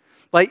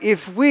 like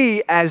if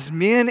we as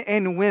men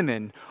and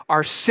women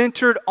are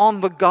centered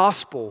on the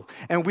gospel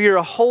and we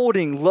are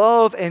holding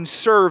love and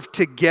serve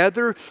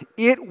together,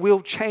 it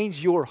will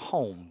change your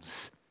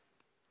homes.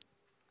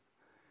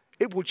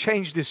 It will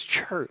change this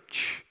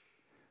church.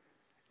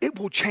 It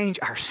will change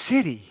our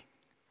city.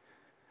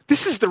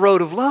 This is the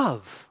road of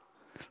love.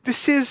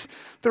 This is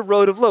the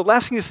road of love.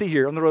 Last thing you see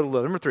here on the road of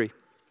love, number 3.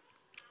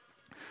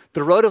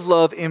 The road of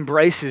love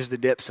embraces the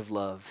depths of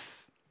love.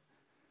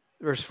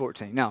 Verse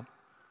 14. Now,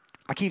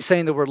 I keep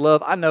saying the word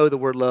love. I know the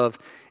word love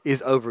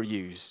is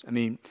overused. I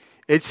mean,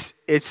 it's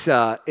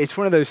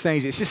one of those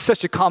things. It's just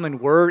such a common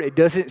word. It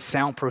doesn't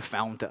sound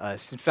profound to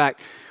us. In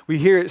fact, we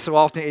hear it so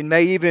often. It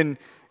may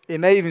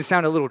even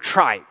sound a little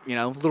trite,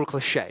 a little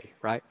cliche,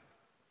 right?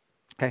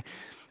 Okay.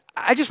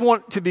 I just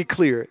want to be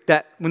clear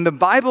that when the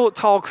Bible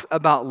talks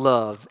about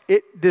love,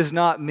 it does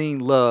not mean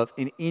love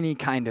in any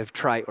kind of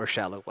trite or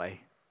shallow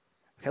way.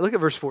 Okay, look at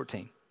verse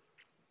 14.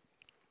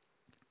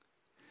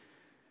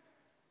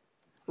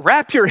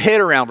 Wrap your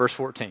head around verse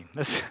 14.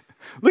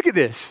 Look at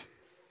this.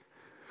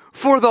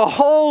 For the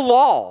whole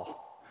law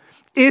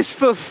is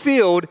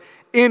fulfilled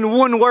in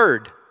one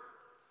word.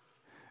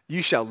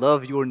 You shall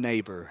love your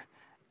neighbor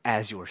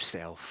as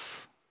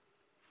yourself.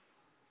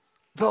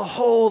 The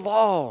whole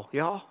law,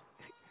 y'all.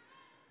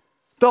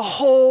 The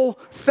whole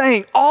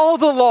thing, all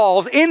the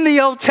laws in the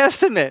Old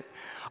Testament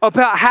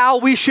about how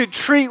we should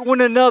treat one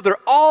another,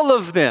 all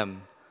of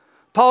them,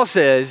 Paul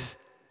says,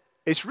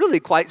 it's really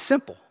quite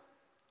simple.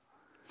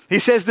 He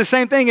says the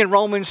same thing in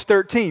Romans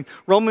 13.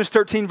 Romans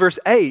 13 verse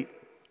 8,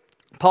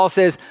 Paul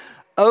says,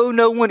 owe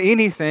no one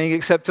anything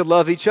except to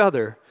love each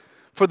other.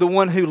 For the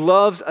one who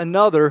loves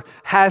another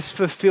has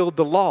fulfilled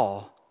the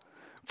law.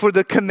 For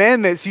the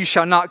commandments, you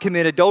shall not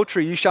commit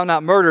adultery, you shall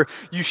not murder,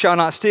 you shall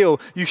not steal,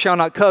 you shall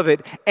not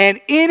covet, and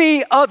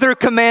any other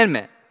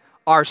commandment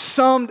are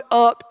summed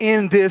up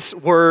in this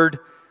word,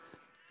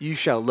 you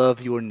shall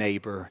love your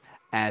neighbor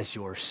as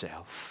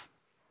yourself.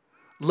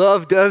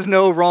 Love does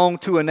no wrong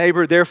to a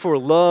neighbor, therefore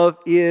love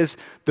is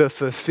the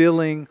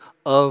fulfilling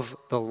of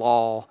the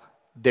law.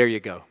 There you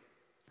go.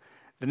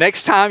 The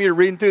next time you're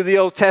reading through the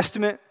Old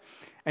Testament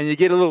and you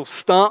get a little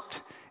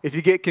stumped, if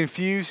you get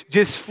confused,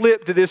 just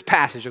flip to this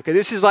passage, okay?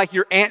 This is like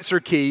your answer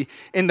key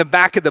in the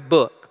back of the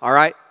book, all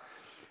right?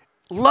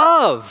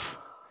 Love.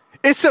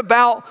 It's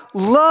about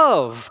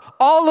love.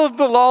 All of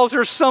the laws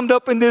are summed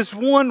up in this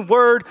one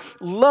word,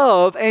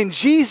 love. And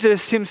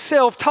Jesus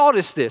himself taught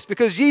us this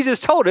because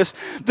Jesus told us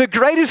the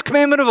greatest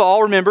commandment of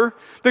all, remember,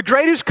 the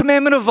greatest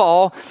commandment of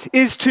all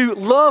is to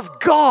love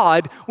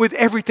God with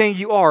everything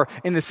you are.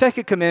 And the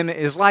second commandment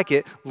is like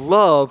it,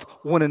 love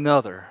one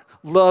another.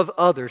 Love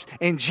others.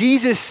 And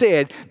Jesus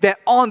said that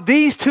on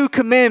these two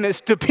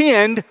commandments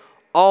depend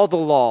all the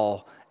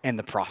law and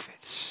the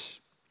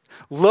prophets.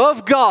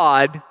 Love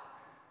God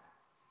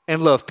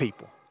and love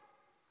people.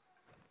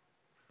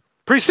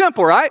 Pretty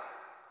simple, right?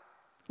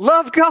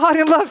 Love God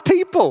and love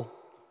people.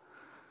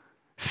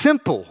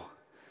 Simple.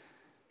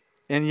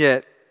 And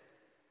yet,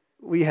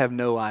 we have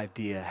no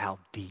idea how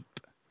deep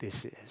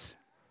this is.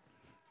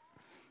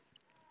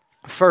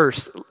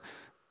 First,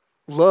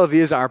 love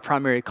is our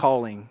primary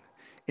calling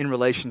in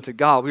relation to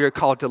God. We are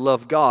called to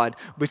love God,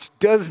 which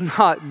does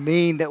not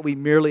mean that we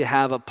merely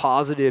have a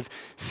positive,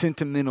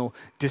 sentimental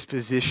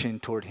disposition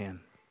toward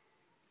Him.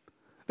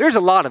 There's a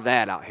lot of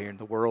that out here in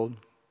the world.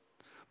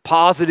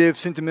 Positive,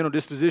 sentimental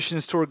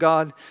dispositions toward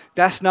God.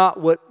 That's not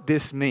what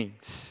this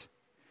means.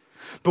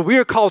 But we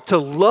are called to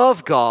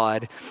love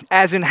God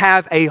as in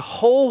have a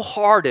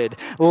wholehearted,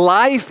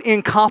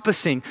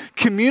 life-encompassing,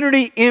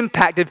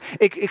 community-impacted,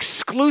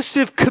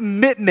 exclusive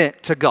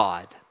commitment to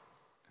God.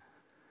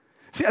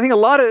 See, I think a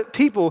lot of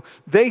people,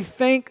 they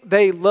think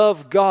they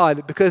love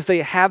God because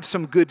they have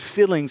some good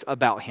feelings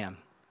about Him.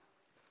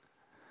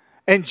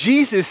 And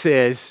Jesus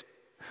says,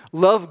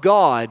 love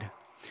God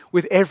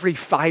with every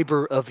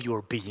fiber of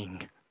your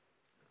being.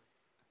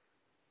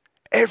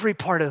 Every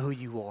part of who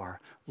you are.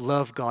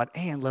 Love God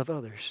and love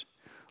others.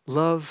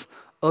 Love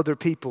other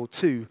people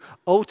too.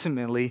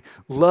 Ultimately,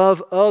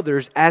 love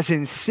others as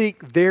in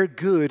seek their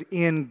good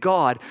in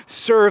God.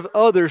 Serve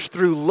others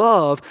through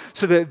love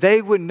so that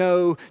they would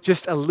know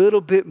just a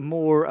little bit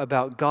more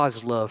about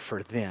God's love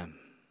for them.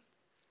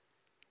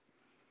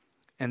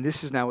 And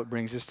this is now what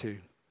brings us to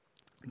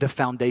the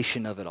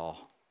foundation of it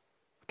all,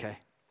 okay?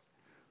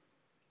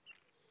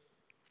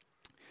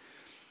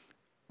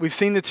 We've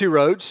seen the two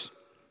roads,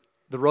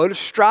 the road of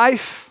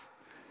strife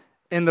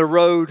and the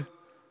road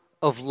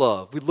of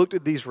love. We looked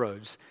at these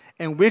roads.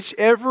 And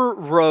whichever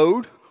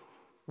road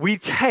we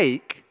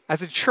take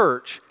as a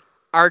church,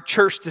 our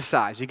church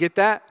decides. You get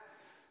that?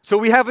 So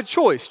we have a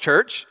choice,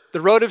 church.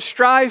 The road of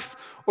strife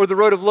or the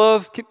road of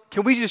love.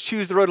 Can we just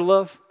choose the road of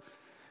love?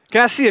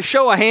 Can I see a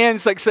show of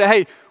hands like say,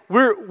 hey,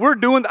 we're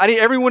doing, I need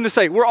everyone to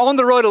say, we're on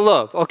the road of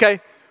love,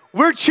 okay?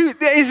 We're choosing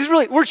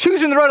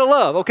the road of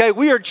love, okay?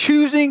 We are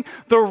choosing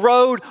the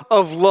road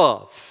of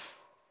love.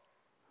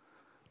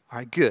 All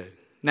right, good.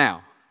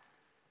 Now,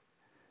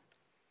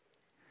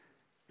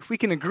 if we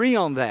can agree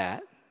on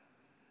that,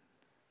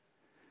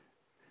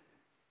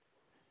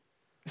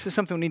 this is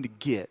something we need to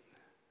get,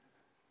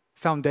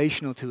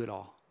 foundational to it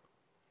all.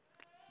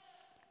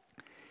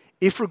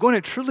 If we're going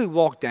to truly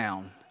walk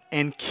down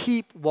and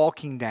keep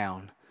walking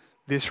down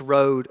this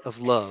road of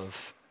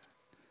love,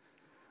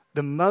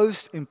 the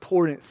most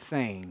important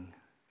thing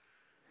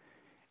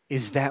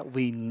is that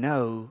we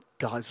know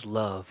God's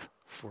love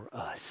for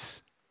us.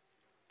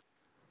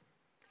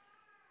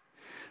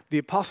 The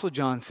Apostle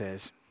John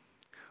says,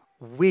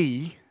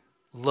 we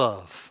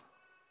love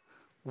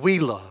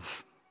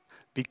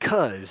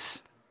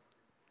because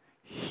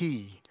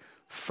He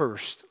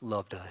first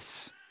loved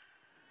us.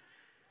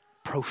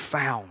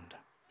 Profound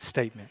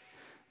statement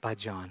by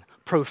John.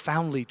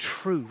 Profoundly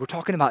true. We're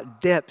talking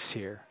about depths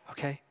here,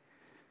 okay?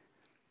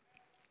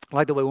 I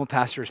like the way one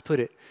pastor has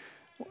put it.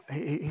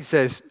 He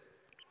says,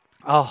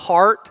 a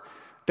heart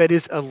that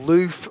is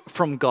aloof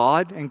from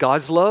God and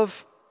God's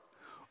love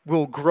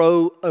will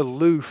grow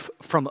aloof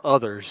from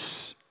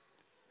others.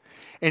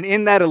 And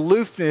in that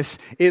aloofness,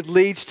 it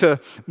leads to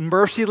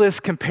merciless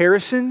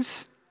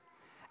comparisons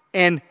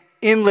and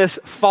endless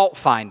fault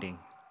finding.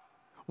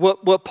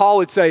 What Paul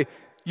would say,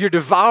 you're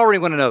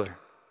devouring one another.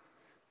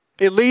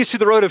 It leads to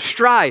the road of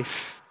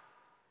strife.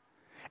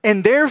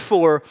 And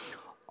therefore,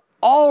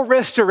 all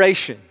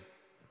restoration,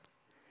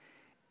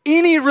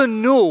 any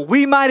renewal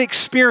we might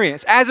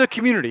experience as a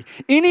community,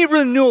 any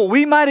renewal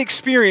we might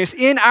experience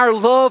in our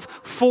love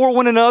for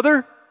one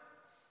another,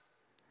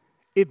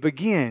 it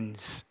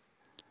begins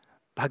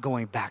by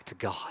going back to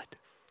God.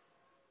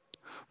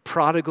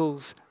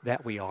 Prodigals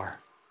that we are.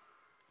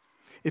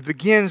 It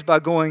begins by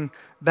going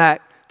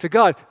back to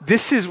God.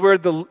 This is where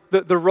the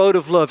road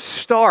of love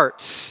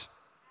starts.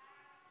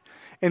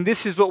 And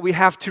this is what we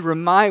have to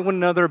remind one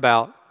another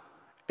about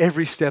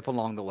every step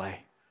along the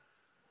way.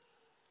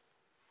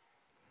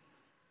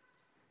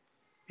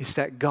 It's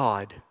that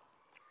God,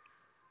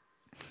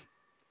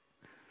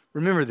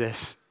 remember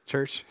this,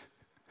 church,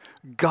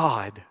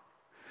 God,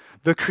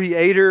 the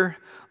creator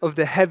of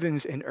the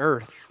heavens and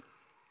earth,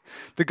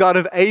 the God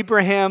of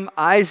Abraham,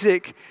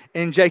 Isaac,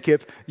 and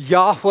Jacob,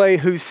 Yahweh,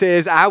 who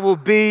says, I will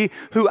be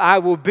who I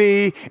will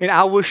be, and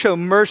I will show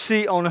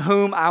mercy on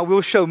whom I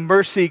will show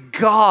mercy.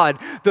 God,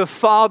 the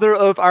Father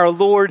of our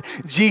Lord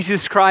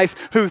Jesus Christ,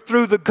 who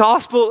through the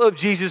gospel of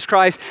Jesus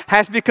Christ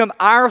has become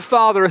our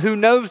Father, who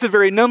knows the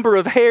very number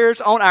of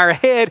hairs on our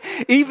head,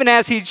 even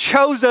as He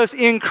chose us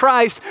in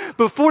Christ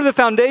before the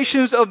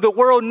foundations of the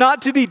world,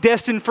 not to be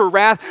destined for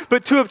wrath,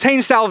 but to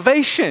obtain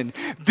salvation.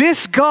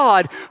 This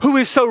God, who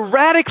is so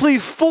radically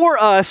for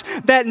us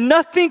that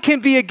nothing can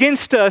be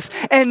against us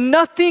and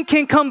nothing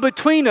can come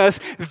between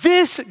us,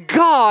 this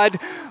God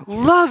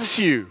loves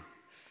you.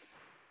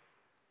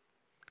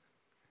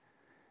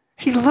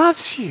 He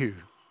loves you.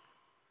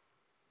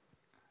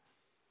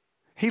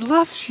 He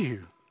loves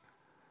you.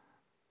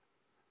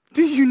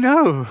 Do you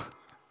know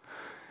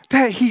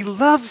that He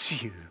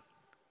loves you?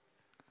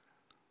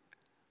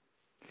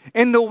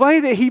 And the way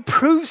that He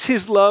proves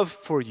His love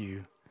for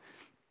you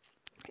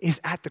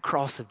is at the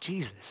cross of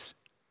Jesus,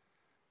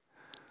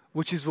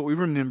 which is what we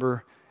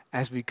remember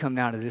as we come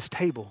down to this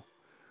table.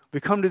 We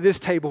come to this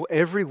table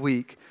every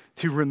week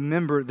to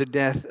remember the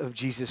death of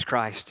Jesus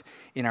Christ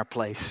in our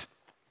place.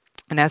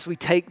 And as we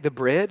take the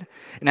bread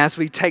and as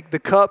we take the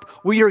cup,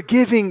 we are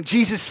giving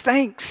Jesus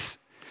thanks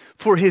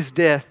for His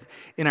death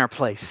in our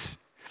place.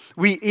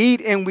 We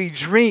eat and we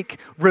drink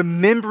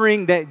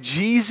remembering that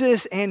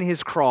Jesus and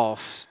His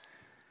cross,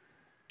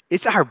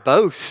 it's our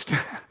boast.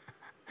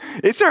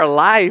 It's our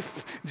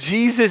life.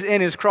 Jesus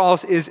and His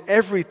cross is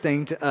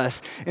everything to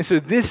us. And so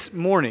this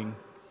morning,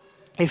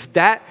 if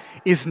that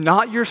is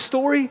not your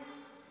story,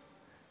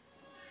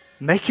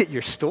 make it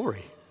your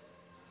story.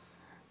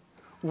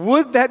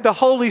 Would that the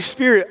Holy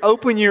Spirit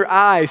open your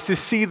eyes to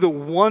see the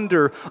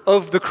wonder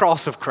of the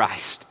cross of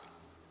Christ.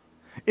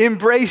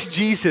 Embrace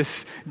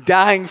Jesus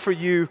dying for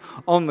you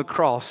on the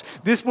cross.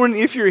 This morning,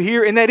 if you're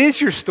here and that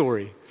is your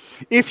story,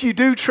 if you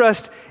do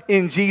trust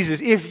in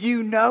Jesus, if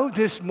you know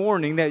this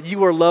morning that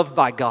you are loved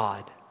by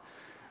God,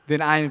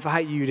 then I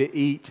invite you to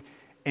eat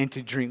and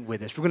to drink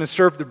with us. We're going to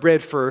serve the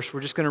bread first.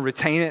 We're just going to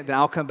retain it. Then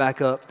I'll come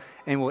back up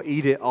and we'll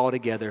eat it all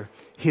together.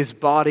 His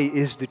body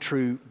is the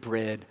true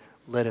bread.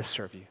 Let us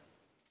serve you.